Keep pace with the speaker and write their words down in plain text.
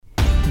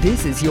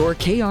This is your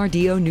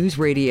KRDO News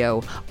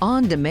Radio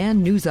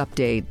on-demand news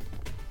update.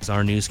 As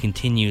our news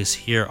continues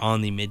here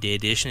on the Midday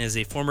Edition, as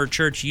a former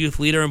church youth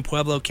leader in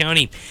Pueblo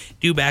County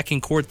due back in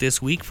court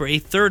this week for a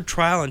third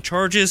trial on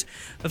charges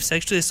of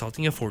sexually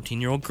assaulting a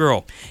 14-year-old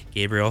girl.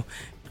 Gabriel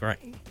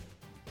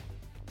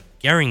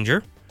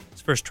Geringer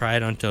was first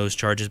tried on those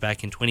charges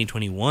back in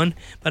 2021,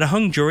 but a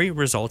hung jury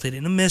resulted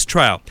in a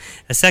mistrial.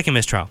 A second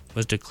mistrial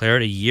was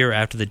declared a year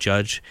after the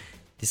judge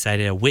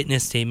decided a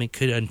witness statement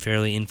could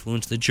unfairly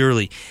influence the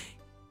jury.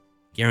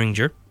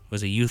 Geringer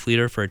was a youth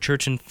leader for a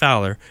church in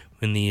Fowler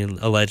when the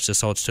alleged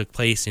assaults took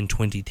place in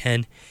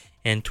 2010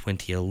 and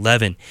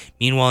 2011.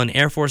 Meanwhile, an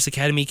Air Force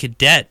Academy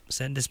cadet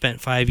said to spend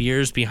 5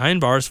 years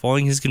behind bars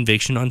following his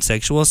conviction on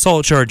sexual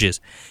assault charges.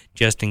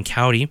 Justin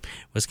Cowdy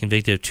was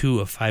convicted of 2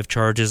 of 5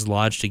 charges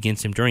lodged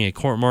against him during a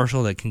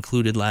court-martial that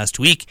concluded last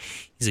week.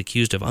 He's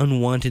accused of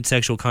unwanted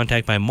sexual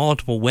contact by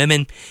multiple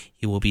women.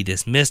 He will be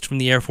dismissed from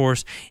the Air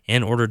Force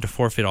and ordered to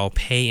forfeit all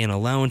pay and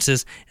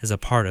allowances as a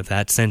part of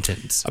that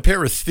sentence. A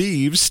pair of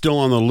thieves still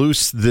on the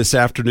loose this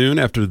afternoon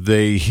after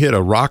they hit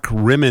a Rock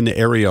Rimmon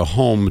area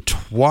home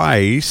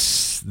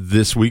twice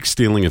this week,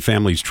 stealing a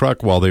family's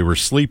truck while they were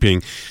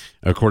sleeping.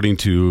 According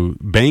to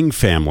Bang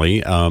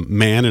family, a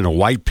man in a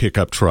white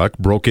pickup truck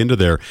broke into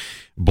their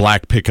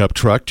black pickup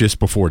truck just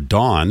before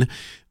dawn.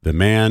 The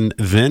man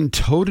then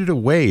towed it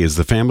away as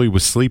the family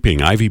was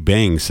sleeping. Ivy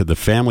Bang said the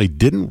family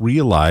didn't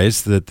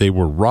realize that they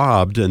were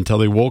robbed until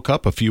they woke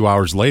up a few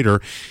hours later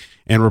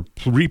and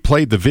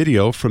replayed the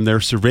video from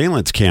their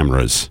surveillance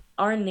cameras.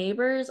 Our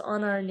neighbors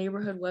on our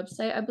neighborhood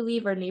website, I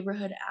believe, our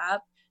neighborhood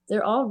app,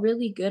 they're all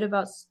really good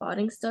about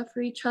spotting stuff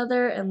for each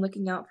other and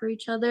looking out for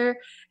each other.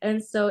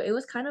 And so it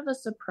was kind of a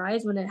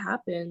surprise when it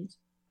happened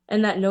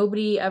and that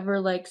nobody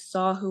ever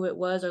saw who it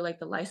was or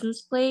the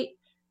license plate.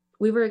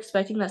 We were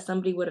expecting that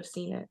somebody would have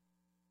seen it.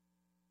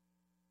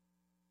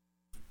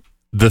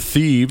 The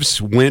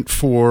thieves went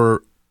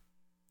for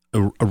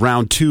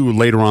around 2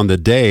 later on the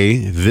day.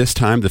 This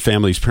time, the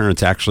family's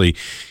parents actually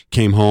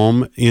came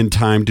home in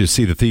time to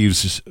see the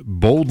thieves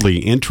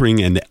boldly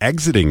entering and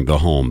exiting the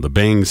home. The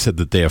Bangs said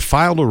that they have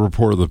filed a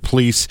report with the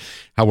police.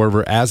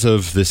 However, as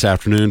of this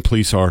afternoon,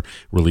 police are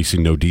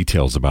releasing no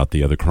details about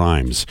the other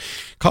crimes.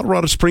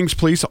 Colorado Springs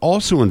police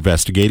also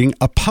investigating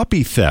a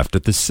puppy theft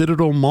at the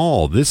Citadel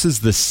Mall. This is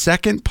the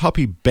second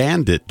puppy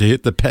bandit to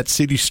hit the Pet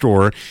City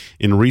store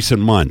in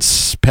recent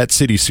months. Pet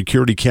City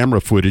security camera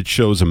footage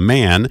shows a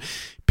man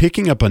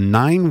picking up a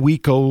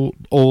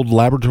 9-week-old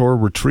Labrador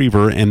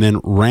retriever and then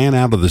ran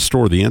out of the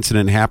store. The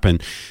incident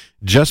happened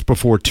just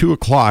before 2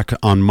 o'clock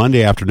on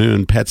Monday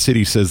afternoon. Pet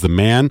City says the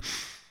man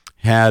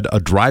had a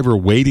driver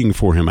waiting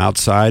for him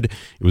outside.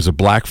 It was a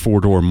black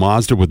 4-door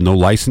Mazda with no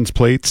license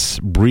plates.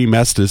 Bree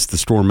Mestis, the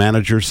store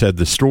manager, said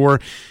the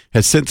store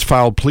has since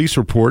filed police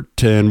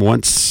report and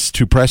wants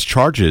to press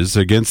charges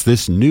against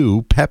this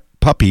new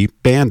puppy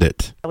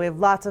bandit. We have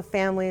lots of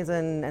families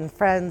and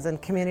friends and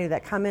community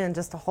that come in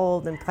just to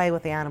hold and play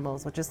with the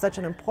animals, which is such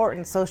an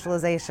important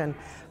socialization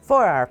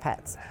for our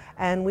pets.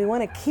 And we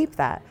want to keep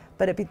that,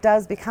 but it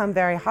does become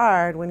very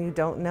hard when you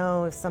don't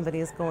know if somebody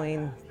is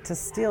going to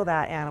steal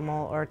that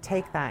animal or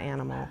take that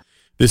animal.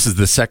 This is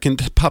the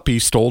second puppy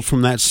stole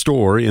from that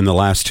store in the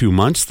last 2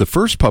 months. The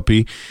first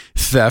puppy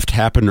theft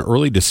happened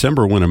early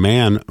December when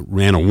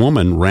a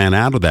woman ran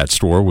out of that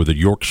store with a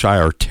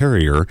Yorkshire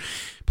Terrier.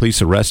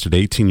 Police arrested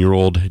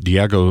 18-year-old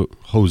Diego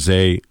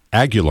Jose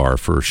Aguilar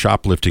for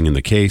shoplifting in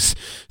the case.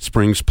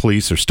 Springs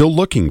police are still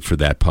looking for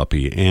that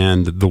puppy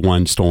and the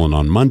one stolen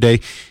on Monday.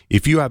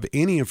 If you have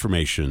any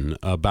information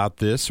about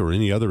this or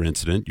any other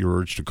incident, you're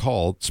urged to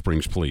call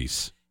Springs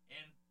Police.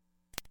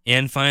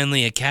 And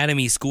finally,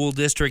 Academy School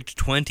District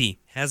 20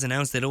 has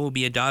announced that it will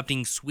be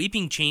adopting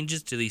sweeping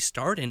changes to the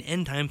start and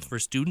end times for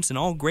students in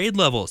all grade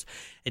levels.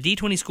 A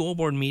D20 school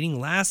board meeting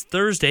last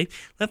Thursday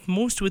left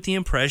most with the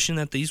impression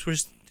that these were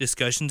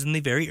discussions in the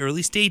very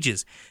early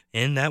stages,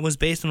 and that was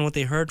based on what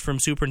they heard from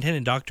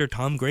Superintendent Dr.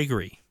 Tom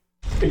Gregory.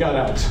 It got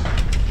out,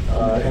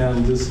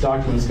 and this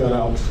documents got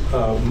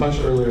out much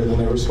earlier than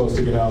they were supposed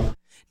to get out.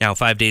 Now,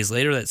 5 days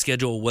later, that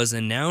schedule was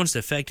announced,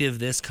 effective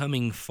this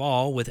coming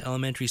fall, with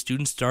elementary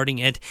students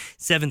starting at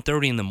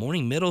 7:30 in the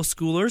morning. Middle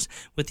schoolers,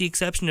 with the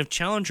exception of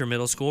Challenger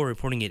Middle School,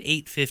 reporting at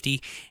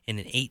 8:50 and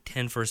an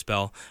 8:10 first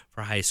bell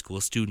for high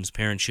school students.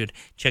 Parents should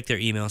check their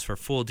emails for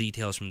full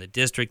details from the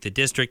district. The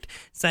district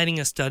citing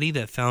a study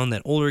that found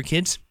that older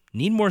kids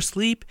need more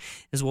sleep,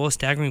 as well as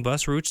staggering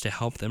bus routes to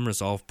help them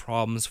resolve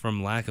problems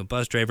from lack of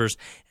bus drivers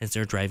as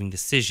they're driving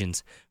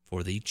decisions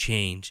for the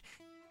change.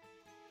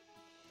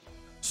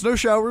 Snow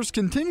showers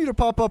continue to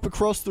pop up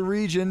across the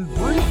region.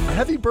 Brief,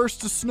 heavy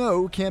bursts of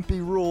snow can't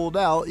be ruled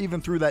out even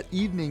through that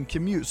evening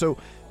commute. So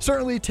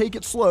certainly take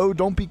it slow,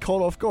 don't be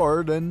caught off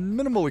guard, and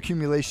minimal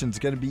accumulation is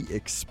going to be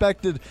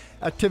expected.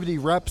 Activity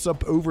wraps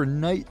up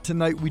overnight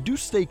tonight. We do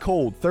stay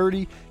cold,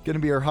 30, going to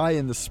be our high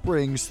in the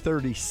Springs,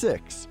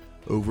 36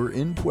 over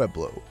in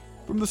Pueblo.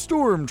 From the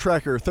Storm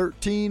Tracker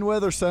 13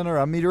 Weather Center,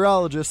 I'm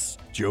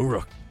meteorologist Joe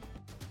Rook.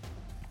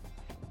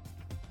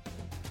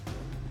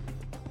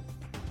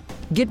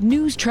 Get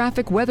news,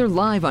 traffic, weather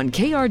live on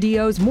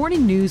KRDO's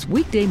Morning News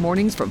weekday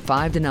mornings from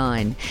 5 to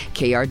 9.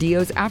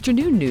 KRDO's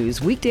Afternoon News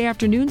weekday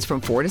afternoons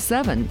from 4 to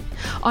 7.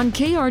 On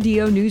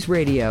KRDO News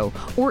Radio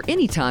or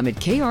anytime at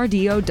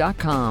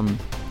krdo.com.